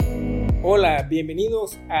Hola,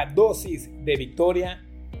 bienvenidos a Dosis de Victoria.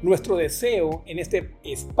 Nuestro deseo en este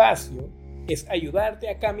espacio es ayudarte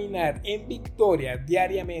a caminar en victoria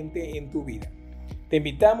diariamente en tu vida. Te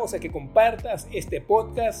invitamos a que compartas este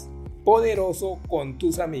podcast poderoso con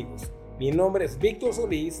tus amigos. Mi nombre es Víctor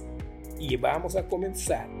Solís y vamos a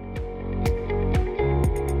comenzar.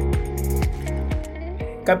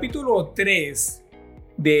 Capítulo 3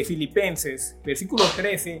 de Filipenses, versículo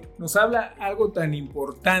 13, nos habla algo tan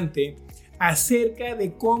importante acerca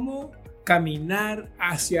de cómo caminar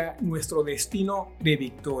hacia nuestro destino de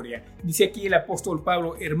victoria. Dice aquí el apóstol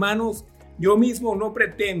Pablo: hermanos, yo mismo no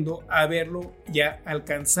pretendo haberlo ya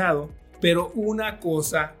alcanzado, pero una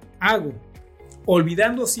cosa hago,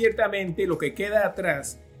 olvidando ciertamente lo que queda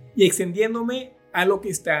atrás y extendiéndome a lo que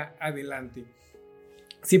está adelante.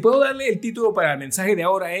 Si puedo darle el título para el mensaje de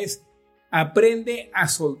ahora es: aprende a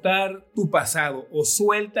soltar tu pasado o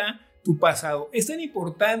suelta tu pasado. Es tan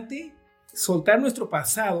importante soltar nuestro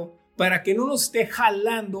pasado para que no nos esté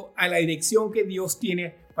jalando a la dirección que Dios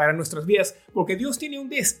tiene para nuestras vidas, porque Dios tiene un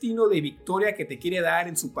destino de victoria que te quiere dar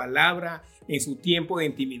en su palabra, en su tiempo de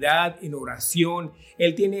intimidad, en oración.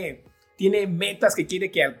 Él tiene metas que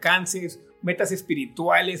quiere que alcances, metas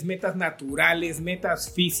espirituales, metas naturales,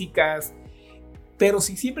 metas físicas. Pero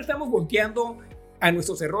si siempre estamos volteando a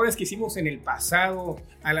nuestros errores que hicimos en el pasado,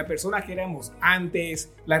 a la persona que éramos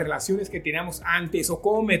antes, las relaciones que teníamos antes o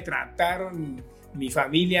cómo me trataron mi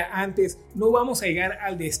familia antes, no vamos a llegar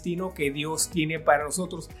al destino que Dios tiene para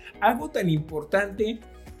nosotros. Algo tan importante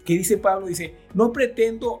que dice Pablo, dice: no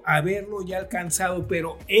pretendo haberlo ya alcanzado,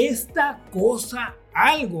 pero esta cosa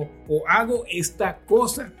hago esta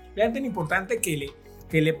cosa. Vean tan importante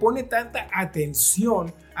que le pone tanta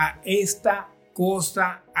atención a esta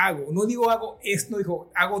cosa hago. No digo hago esto, no digo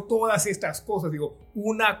hago todas estas cosas, digo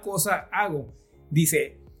una cosa hago.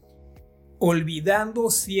 Dice: olvidando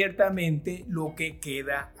ciertamente lo que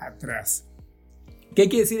queda atrás. ¿Qué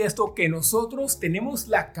quiere decir esto? Que nosotros tenemos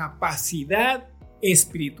la capacidad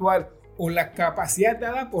espiritual o la capacidad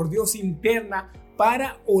dada por Dios interna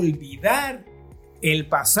para olvidar el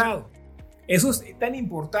pasado. Eso es tan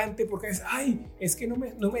importante porque es que no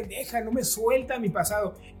me deja, no me suelta mi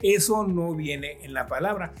pasado. Eso no viene en la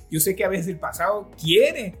palabra. Yo sé que a veces el pasado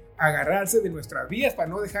quiere agarrarse de nuestras vidas para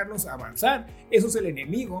no dejarnos avanzar. Eso es el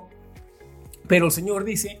enemigo. Pero el Señor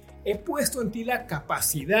dice: he puesto en ti la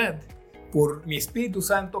capacidad por mi Espíritu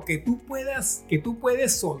Santo que tú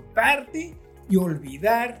puedes soltarte y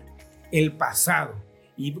olvidar el pasado.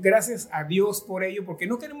 Y gracias a Dios por ello, porque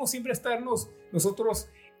no queremos siempre estarnos nosotros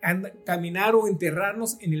caminar o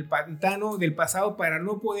enterrarnos en el pantano del pasado para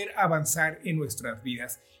no poder avanzar en nuestras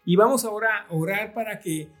vidas. Y vamos ahora a orar para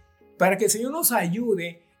que el Señor nos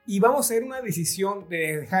ayude, y vamos a hacer una decisión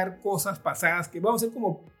de dejar cosas pasadas, que vamos a ser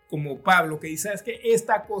como Pablo, que dice: ¿sabes qué?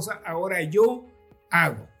 Esta cosa ahora yo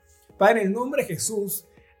hago. Padre, en el nombre de Jesús,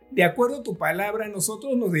 de acuerdo a tu palabra,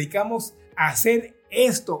 nosotros nos dedicamos a hacer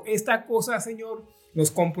esta cosa, Señor. Nos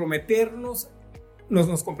comprometemos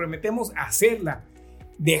a hacerla.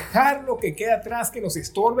 Dejar lo que queda atrás, que nos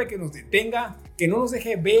estorbe, que nos detenga, que no nos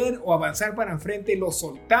deje ver o avanzar para enfrente. Lo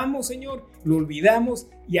soltamos, Señor, lo olvidamos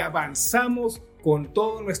y avanzamos con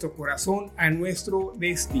todo nuestro corazón a nuestro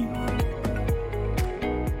destino.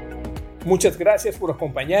 Muchas gracias por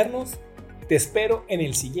acompañarnos. Te espero en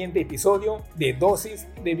el siguiente episodio de Dosis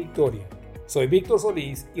de Victoria. Soy Víctor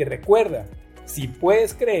Solís y recuerda, si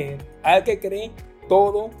puedes creer, al que cree,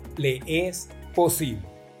 todo le es posible.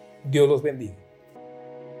 Dios los bendiga.